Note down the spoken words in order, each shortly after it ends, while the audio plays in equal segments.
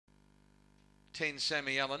10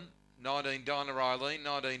 Sammy Allen, 19 Dinah Eileen,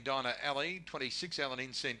 19 Dinah Alley, 26 Allen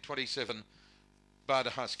Incent, 27 Bud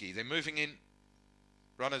Husky. They're moving in.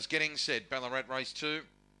 Runners getting set. Ballarat race 2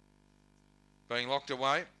 being locked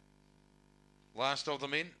away. Last of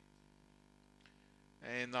them in.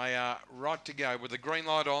 And they are right to go with the green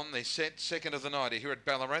light on. They're set. Second of the night here at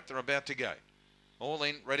Ballarat. They're about to go. All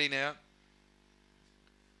in. Ready now.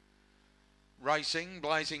 Racing,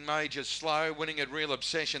 Blazing Major slow, winning at Real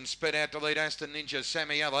Obsession, sped out to lead Aston Ninja,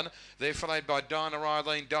 Sammy Allen. They're followed by Dinah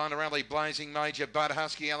Eileen, Dinah Alley, Blazing Major, Bud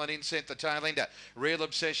Husky, Allen Incent, the tail ender. Real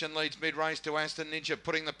Obsession leads mid-race to Aston Ninja,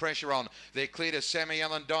 putting the pressure on. They're clear to Sammy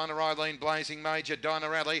Allen, Dinah Eileen, Blazing Major,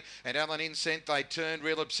 Dinah Alley, and Allen Incent. They turn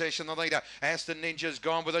Real Obsession, the leader. Aston Ninja's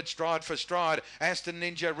gone with it, stride for stride. Aston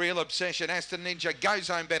Ninja, Real Obsession. Aston Ninja goes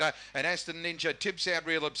home better, and Aston Ninja tips out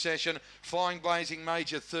Real Obsession. Flying Blazing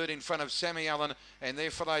Major third in front of Sammy Allen, and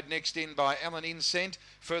they're followed next in by Allen Incent.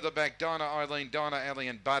 Further back, Dinah Eileen, Dinah Alley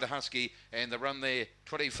and Bud Husky, and the run there,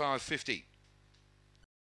 25.50.